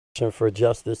for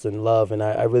justice and love, and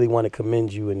I really want to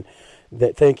commend you and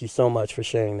thank you so much for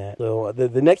sharing that. So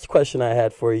the next question I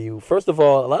had for you, first of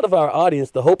all, a lot of our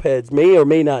audience, the Hope Heads, may or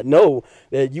may not know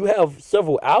that you have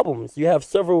several albums. You have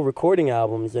several recording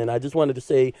albums, and I just wanted to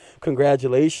say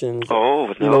congratulations. Oh,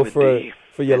 you no, know, indeed.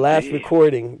 for your last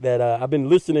recording that I've been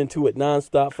listening to it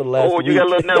nonstop for the last week. Oh, you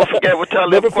got to never forget what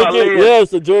Talib Never forget,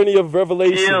 yes, a journey of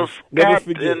revelation. Yes, Never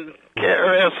forget. And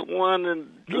KRS-One and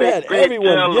you had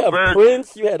everyone. You had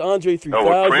Prince. You had Andre 3000.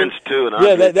 Oh, Prince too. And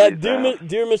yeah, that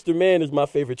Dear Mr. Man is my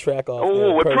favorite track off.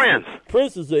 Oh, with Prince.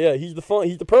 Prince is he's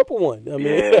the purple one. I mean,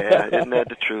 yeah, isn't that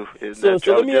the truth?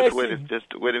 So let me ask you. Just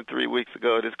with him 3 weeks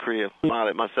ago at his crib. Smiled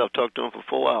at myself, talked to him for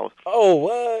 4 hours. Oh,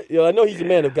 what? Yeah, I know he's a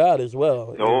man of God as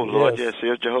well. Oh, Lord, yes,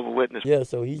 he's Jehovah's Witness. Yeah,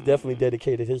 so he's definitely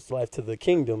dedicated his life to the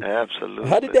kingdom. Absolutely.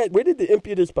 Where did the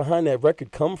impetus behind that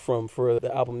record come from for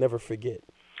the album Never Forget?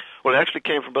 Well, it actually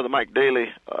came from Brother Mike Daly,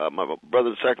 my brother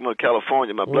in Sacramento,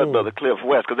 California, my blood brother Cliff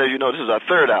West. Because as you know, this is our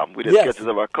third album. We did Sketches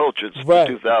of Our Culture in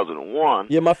 2001.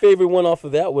 Yeah, my favorite one off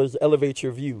of that was Elevate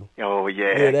Your View. Oh,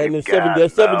 yeah. Yeah, that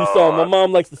 70s song. My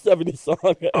mom likes the 70s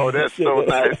song. Oh, that's so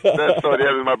nice. That's so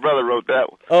nice. My brother wrote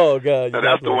that one. Oh, God. Now,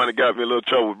 that's the one that got me a little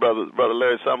trouble with brother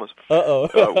Larry Summers.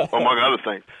 Among other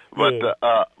things.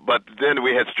 But then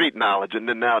we had Street Knowledge, and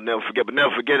then now Never Forget. But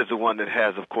Never Forget is the one that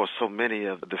has, of course, so many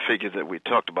of the figures that we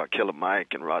talked about, Killer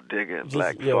Mike and Rod Digger and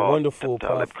Black Thought, wonderful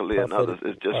Talib Kweli and others.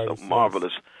 It's just a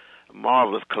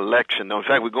marvelous collection. Now, in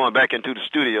fact, we're going back into the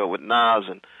studio with Nas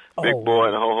and Big Boy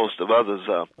and a whole host of others.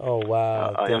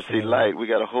 MC Light. We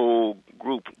got a whole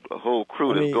group, a whole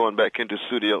crew that's going back into the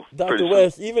studio. Dr.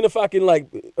 West, even if I can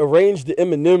arrange the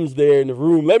M&Ms there in the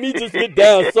room, let me just get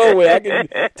down somewhere. I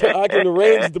can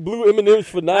arrange the blue M&Ms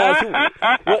for Nas.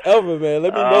 Whatever, man.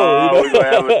 Let me know. We're gonna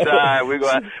have a time.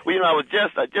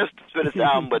 I just finished the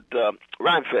album with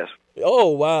Rhyme Fest. Oh,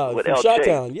 wow. With From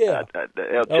Chi-Town, yeah.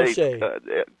 The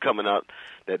LJ coming out.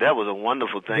 That was a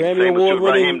wonderful thing. Grammy Same with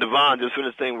Award-winning. Raheem Devon. Just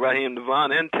finished thing. Raheem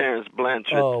Devon and Terrence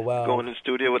Blanchard going in the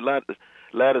studio with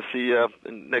Latticy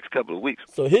in the next couple of weeks.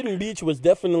 So Hidden Beach was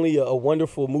definitely a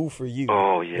wonderful move for you.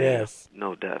 Oh, yeah. Yes.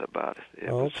 No doubt about it.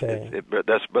 Okay.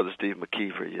 That's Brother Steve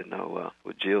McKeever,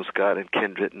 with Jill Scott and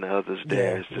Kindred and the others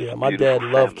there. Yeah, my dad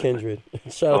loved Kindred.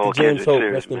 Shout out to James Hope,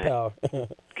 rest in power.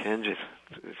 Kindred.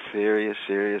 Serious.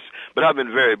 But I've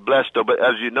been very blessed, though. But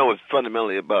as you know, it's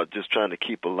fundamentally about just trying to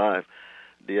keep alive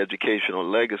the educational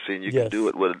legacy, and you can do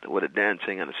it with a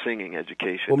dancing and a singing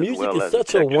education. Well, music is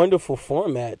such a wonderful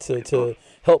format to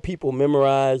help people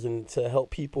memorize and to help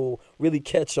people really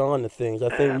catch on to things. I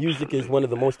think music is one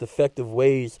of the most effective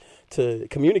ways to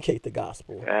communicate the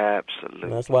gospel. Absolutely.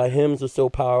 And that's why hymns are so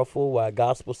powerful, why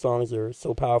gospel songs are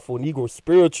so powerful, Negro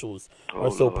spirituals are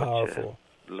so powerful.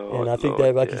 And I think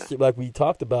that, like we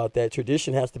talked about, that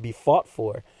tradition has to be fought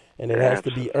for, and it has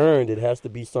to be earned. It has to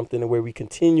be something where we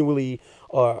continually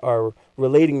are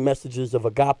relating messages of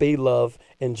agape love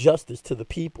and justice to the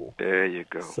people. There you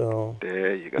go. So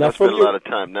there you go. Now, I spend a lot of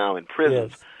time now in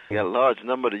prisons. Yes. We got a large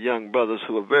number of the young brothers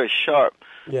who are very sharp.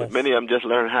 Yes. But many of them just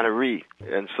learn how to read,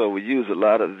 and so we use a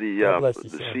lot of the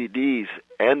CDs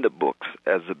and the books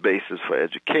as the basis for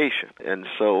education. And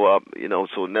so,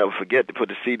 so never forget to put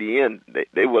the CD in.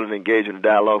 They will have engaged in a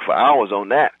dialogue for hours on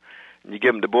that. And you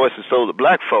give them the voice and soul of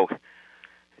black folk,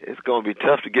 it's going to be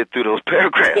tough to get through those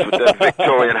paragraphs with that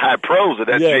Victorian high prose of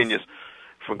that genius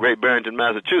from Great Barrington,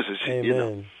 Massachusetts.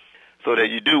 Amen. So that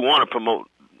you do want to promote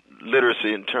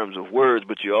literacy in terms of words,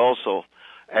 but you also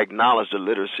acknowledge the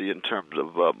literacy in terms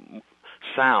of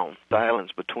sound,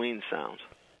 silence between sounds.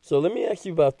 So let me ask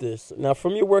you about this. Now,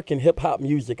 from your work in hip-hop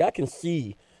music, I can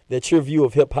see that your view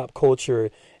of hip-hop culture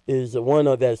is one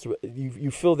of that's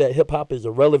you feel that hip-hop is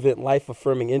a relevant,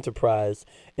 life-affirming enterprise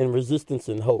in resistance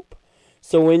and hope.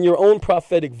 So in your own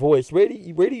prophetic voice, where do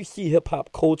you see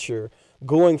hip-hop culture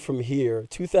going from here,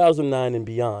 2009 and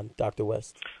beyond, Dr.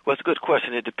 West? Well, it's a good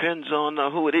question. It depends on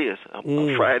who it is.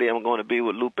 On Friday, I'm going to be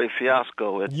with Lupe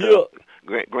Fiasco at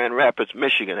Grand Rapids,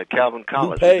 Michigan, at Calvin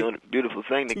College. We're doing a beautiful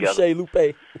thing together. Touche,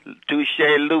 Lupe. Touche,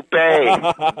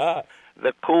 Lupe.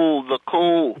 The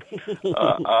cool.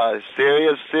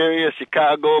 Serious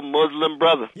Chicago Muslim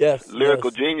brother. Yes. Lyrical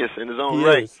genius in his own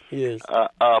right. He is.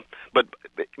 But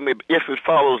if it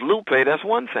follows Lupe, that's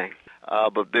one thing.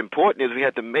 But the important is we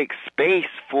had to make space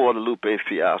for the Lupe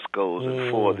Fiascos and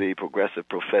for the progressive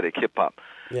prophetic hip-hop.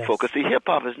 Yes. Because, see,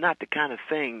 hip-hop is not the kind of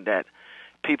thing that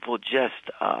people just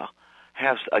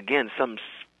have, again, some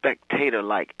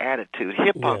spectator-like attitude.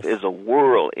 Hip-hop Yes. is a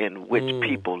world in which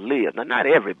people live. Now, not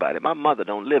everybody. My mother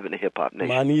don't live in the hip-hop nation.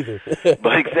 Mine either.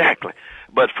 But exactly.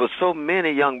 But for so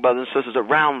many young brothers and sisters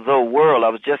around the world, I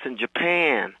was just in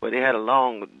Japan where they had a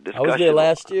long discussion. I was there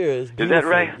last year. It's Is that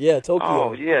right? Yeah, Tokyo.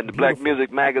 Oh, yeah. The Black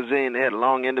Music Magazine, they had a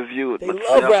long interview. They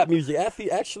love rap music.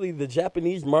 Actually, the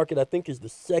Japanese market, I think, is the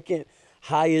second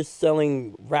highest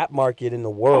selling rap market in the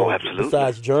world,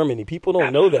 besides Germany. People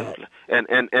don't know that. And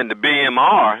the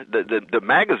BMR, the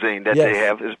magazine that they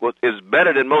have is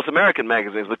better than most American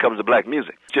magazines when it comes to black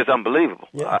music. It's just unbelievable.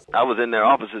 Yes. I was in their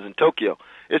offices in Tokyo.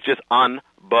 It's just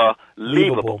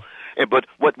unbelievable. But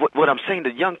what I'm saying,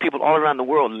 the young people all around the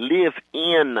world live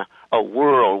in a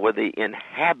world where they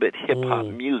inhabit hip-hop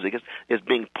music. It's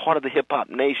being part of the hip-hop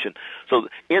nation. So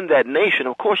in that nation,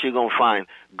 of course, you're going to find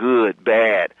good,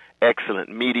 bad, excellent,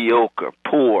 mediocre,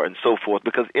 poor, and so forth,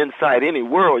 because inside any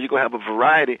world, you're going to have a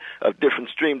variety of different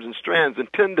streams and strands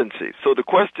and tendencies. So the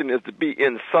question is to be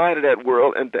inside of that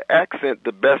world and to accent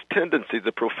the best tendencies,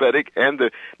 the prophetic and the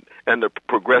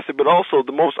progressive, but also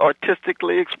the most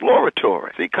artistically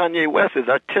exploratory. See, Kanye West is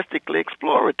artistically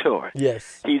exploratory.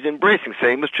 Yes. He's embracing.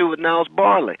 Same is true with Niles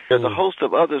Barley. There's a host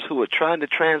of others who are trying to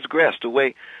transgress the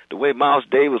way Miles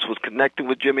Davis was connecting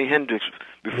with Jimi Hendrix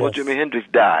before Jimi Hendrix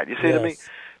died. You see what I mean?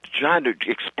 Trying to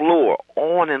explore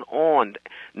on,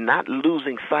 not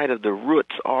losing sight of the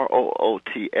roots,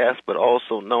 R-O-O-T-S, but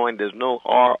also knowing there's no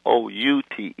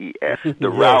R-O-U-T-E-S, the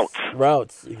routes.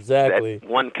 Routes, exactly. That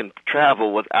one can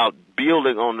travel without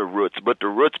building on the roots, but the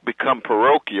roots become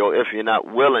parochial if you're not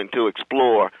willing to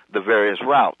explore the various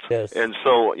routes. Yes. And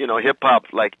so,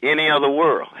 hip-hop, like any other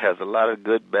world, has a lot of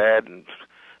good, bad, and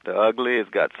the ugly.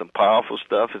 It's got some powerful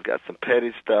stuff. It's got some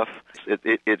petty stuff.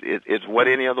 It's what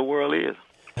any other world is.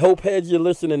 Hope heads, you're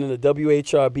listening to the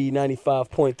WHRB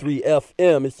 95.3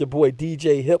 FM. It's your boy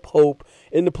DJ Hip Hope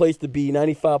in the place to be,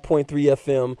 95.3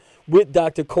 FM with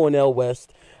Dr. Cornel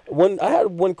West. I had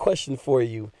one question for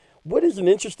you. What is an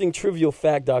interesting trivial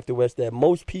fact, Dr. West, that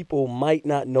most people might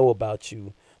not know about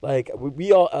you? Like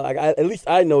we all, at least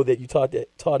I know that you taught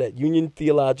at Union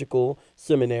Theological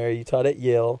Seminary. You taught at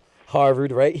Yale,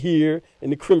 Harvard, right here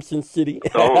in the Crimson City.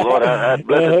 Oh, Lord, I had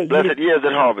blessed years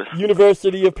at Harvard.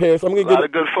 University of Paris. I'm gonna get a lot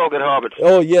of good folk at Harvard.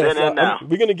 Oh, yes. Then and now.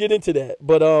 We're going to get into that.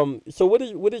 But so what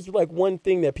is like one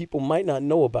thing that people might not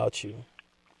know about you?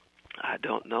 I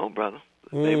don't know, brother.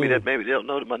 Maybe they don't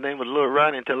know that my name was Lil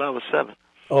Ronnie until I was 7.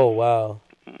 Oh, wow.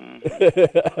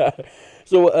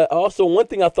 So also one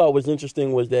thing I thought was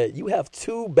interesting was that you have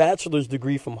 2 bachelor's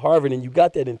degrees from Harvard, and you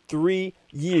got that in 3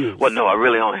 years. Well, no, I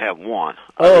really only have one.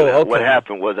 Okay. What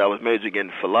happened was I was majoring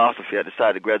in philosophy. I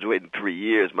decided to graduate in 3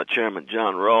 years. My chairman,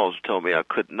 John Rawls, told me I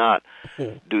could not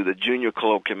do the junior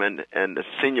colloquium and the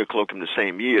senior colloquium the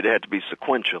same year. They had to be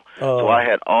sequential. So I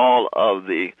had all of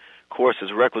the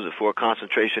courses requisite for a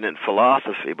concentration in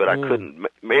philosophy, but I couldn't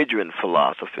major in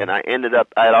philosophy. And I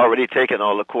had already taken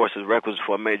all the courses requisite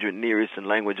for a major in Near Eastern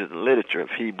languages and literature, of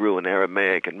Hebrew and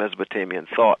Aramaic and Mesopotamian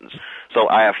thought. And so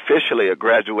I officially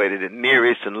graduated in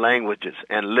Near Eastern languages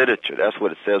and literature. That's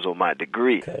what it says on my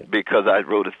degree, because I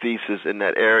wrote a thesis in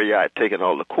that area. I'd taken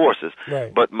all the courses.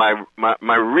 Right. But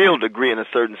my real degree, in a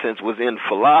certain sense, was in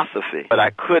philosophy, but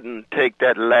I couldn't take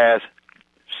that last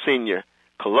senior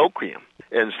colloquium.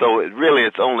 And so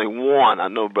it's only one. I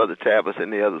know Brother Tavis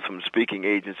and the others from the speaking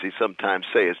agency sometimes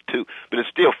say it's 2, but it's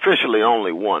still officially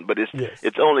only one. But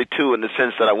it's only 2 in the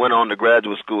sense that I went on to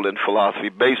graduate school in philosophy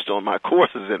based on my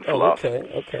courses in philosophy.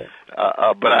 Okay.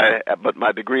 But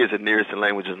my degree is in Near Eastern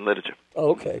languages and literature.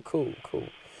 Okay, cool.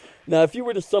 Now, if you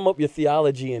were to sum up your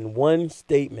theology in one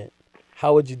statement,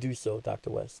 how would you do so,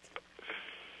 Dr. West?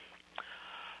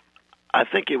 I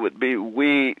think it would be,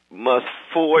 we must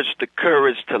forge the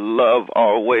courage to love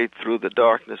our way through the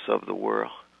darkness of the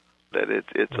world. That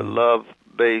it's a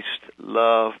love-based,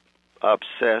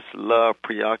 love-obsessed,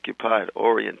 love-preoccupied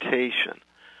orientation,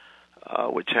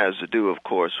 which has to do, of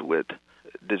course, with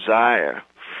desire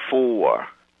for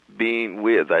being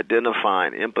with,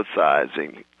 identifying,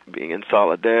 empathizing, being in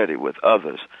solidarity with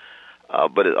others.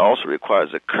 But it also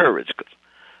requires a courage.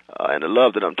 And the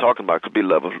love that I'm talking about could be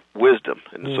love of wisdom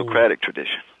in the Socratic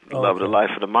tradition, the love of the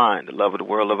life of the mind, the love of the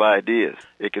world of ideas.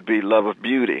 It could be love of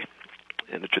beauty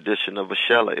in the tradition of a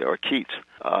Shelley or Keats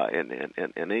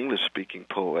in English-speaking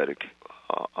poetic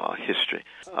history.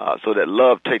 So that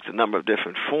love takes a number of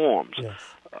different forms. Yes.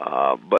 But